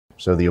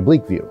So the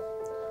oblique view.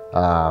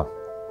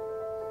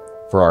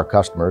 For our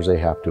customers, they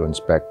have to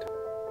inspect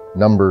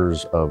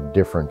numbers of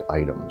different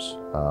items,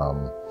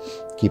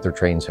 keep their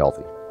trains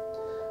healthy.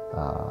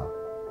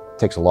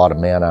 Takes a lot of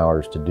man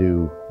hours to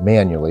do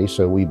manually,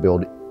 so we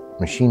build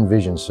machine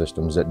vision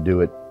systems that do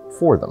it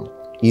for them.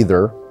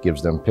 Either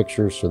gives them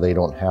pictures so they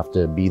don't have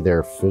to be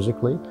there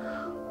physically,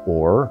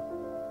 or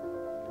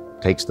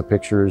takes the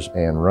pictures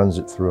and runs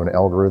it through an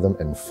algorithm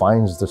and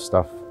finds the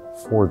stuff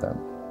for them.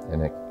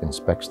 And it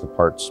inspects the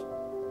parts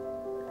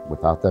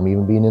without them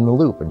even being in the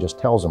loop and just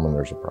tells them when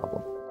there's a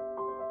problem.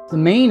 The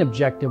main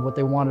objective, what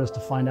they wanted us to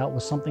find out,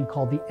 was something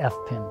called the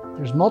F-pin.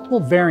 There's multiple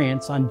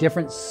variants on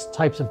different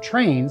types of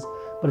trains,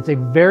 but it's a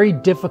very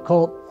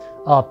difficult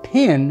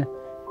pin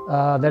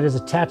that is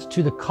attached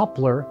to the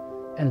coupler,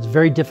 and it's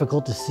very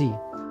difficult to see.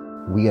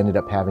 We ended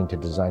up having to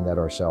design that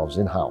ourselves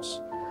in-house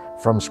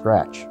from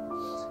scratch.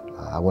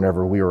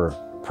 Whenever we were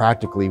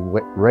practically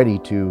ready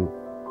to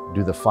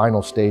do the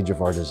final stage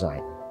of our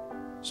design.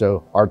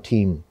 So our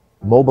team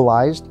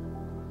mobilized.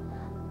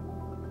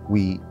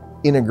 We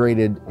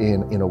integrated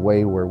in a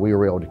way where we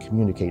were able to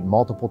communicate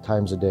multiple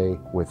times a day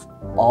with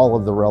all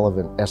of the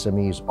relevant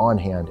SMEs on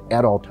hand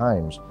at all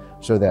times,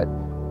 so that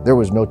there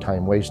was no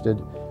time wasted.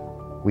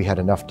 We had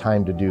enough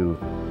time to do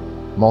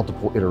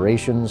multiple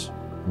iterations,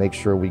 make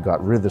sure we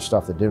got rid of the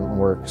stuff that didn't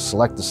work,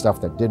 select the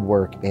stuff that did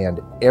work, and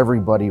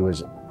everybody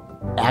was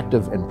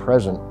active and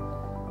present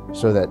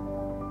so that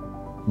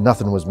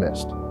nothing was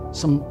missed.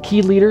 Some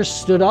key leaders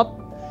stood up.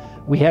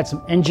 We had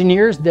some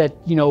engineers that,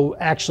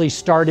 actually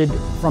started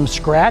from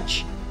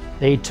scratch.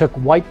 They took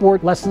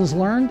whiteboard lessons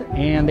learned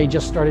and they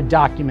just started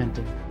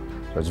documenting.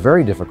 So it's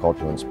very difficult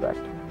to inspect.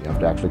 You have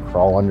to actually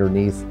crawl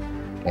underneath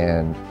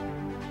and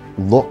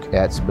look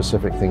at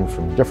specific things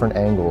from different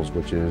angles,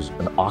 which is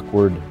an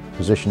awkward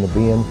position to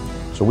be in.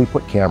 So we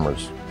put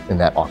cameras in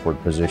that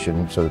awkward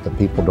position so that the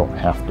people don't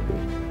have to be.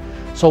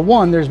 So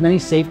one, there's many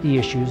safety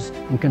issues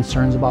and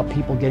concerns about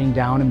people getting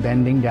down and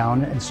bending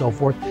down and so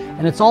forth.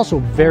 And it's also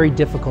very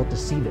difficult to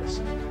see this.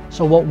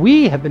 So what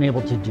we have been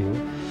able to do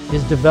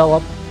is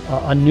develop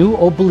a new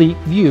oblique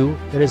view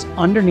that is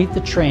underneath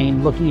the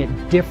train looking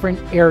at different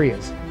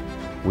areas.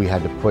 We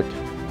had to put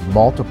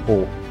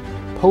multiple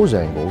pose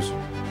angles,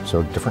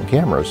 so different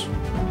cameras,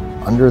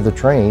 under the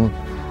train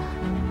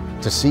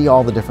to see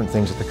all the different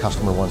things that the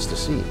customer wants to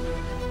see,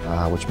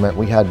 which meant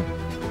we had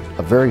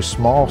a very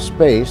small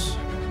space,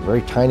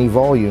 very tiny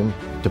volume,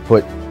 to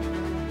put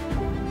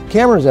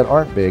cameras that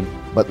aren't big,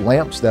 but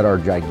lamps that are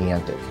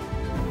gigantic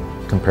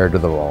compared to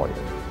the volume.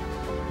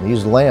 And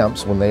these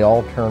lamps, when they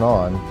all turn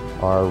on,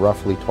 are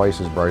roughly twice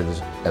as bright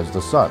as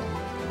the sun.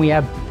 We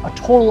have a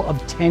total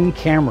of 10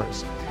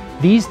 cameras.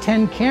 These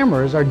 10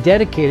 cameras are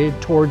dedicated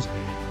towards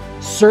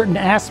certain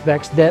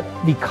aspects that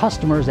the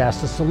customers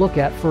asked us to look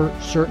at for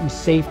certain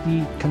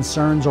safety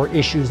concerns or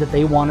issues that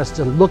they want us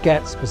to look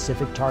at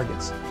specific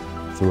targets.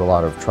 Through a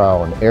lot of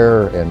trial and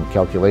error and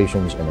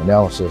calculations and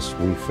analysis,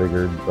 we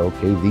figured,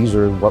 okay, these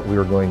are what we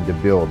were going to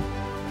build.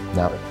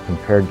 Now,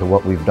 compared to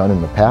what we've done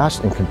in the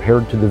past and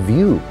compared to the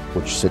view,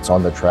 which sits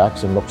on the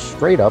tracks and looks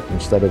straight up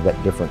instead of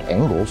at different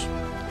angles,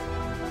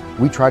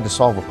 we tried to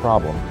solve a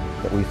problem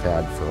that we've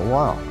had for a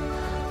while.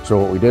 So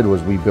what we did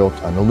was we built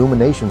an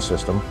illumination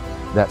system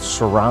that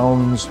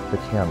surrounds the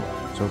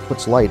camera. So it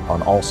puts light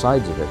on all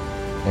sides of it,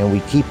 and we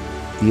keep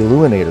the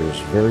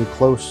illuminators very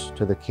close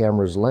to the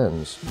camera's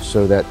lens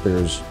so that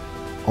there's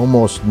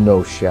almost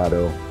no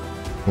shadow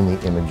in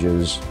the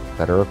images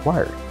that are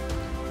acquired.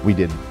 We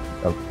did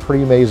a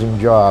pretty amazing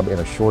job in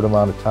a short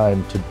amount of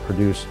time to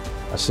produce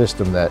a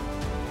system that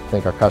I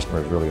think our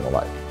customers really gonna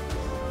like.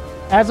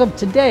 As of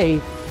today,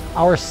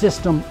 our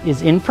system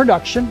is in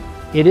production,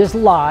 it is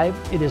live,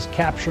 it is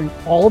capturing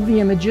all of the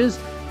images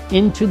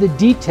into the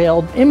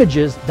detailed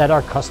images that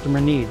our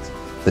customer needs.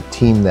 The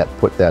team that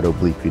put that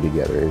oblique view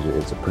together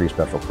is a pretty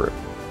special crew.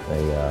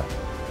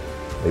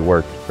 They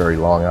worked very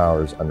long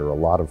hours under a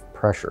lot of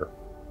pressure,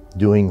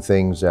 doing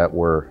things that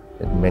were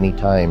many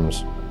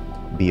times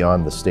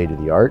beyond the state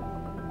of the art.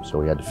 So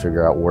we had to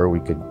figure out where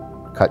we could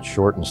cut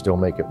short and still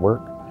make it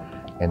work.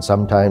 And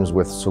sometimes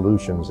with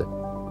solutions that,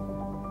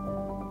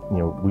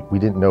 we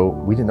didn't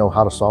know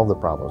how to solve the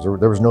problems.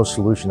 There was no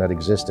solution that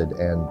existed,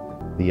 and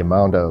the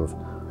amount of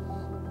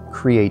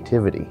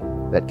creativity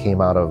that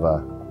came out of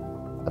a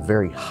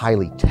very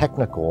highly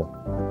technical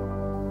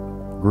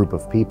group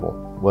of people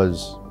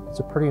it's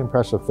a pretty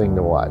impressive thing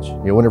to watch.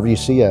 Whenever you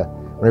see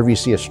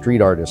a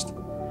street artist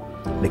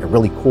make a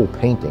really cool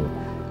painting,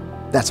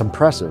 that's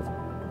impressive.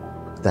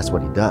 That's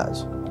what he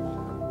does.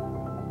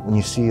 When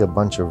you see a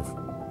bunch of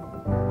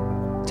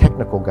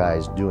technical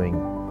guys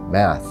doing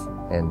math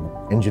and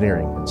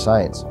engineering and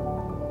science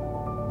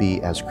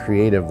be as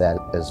creative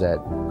as that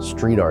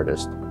street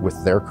artist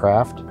with their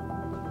craft,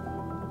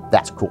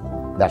 that's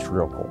cool. That's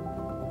real cool.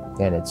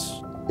 And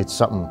it's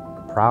something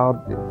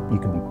you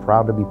can be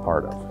proud to be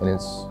part of, and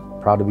it's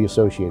proud to be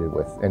associated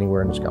with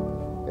anywhere in this company.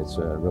 It's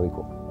really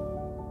cool.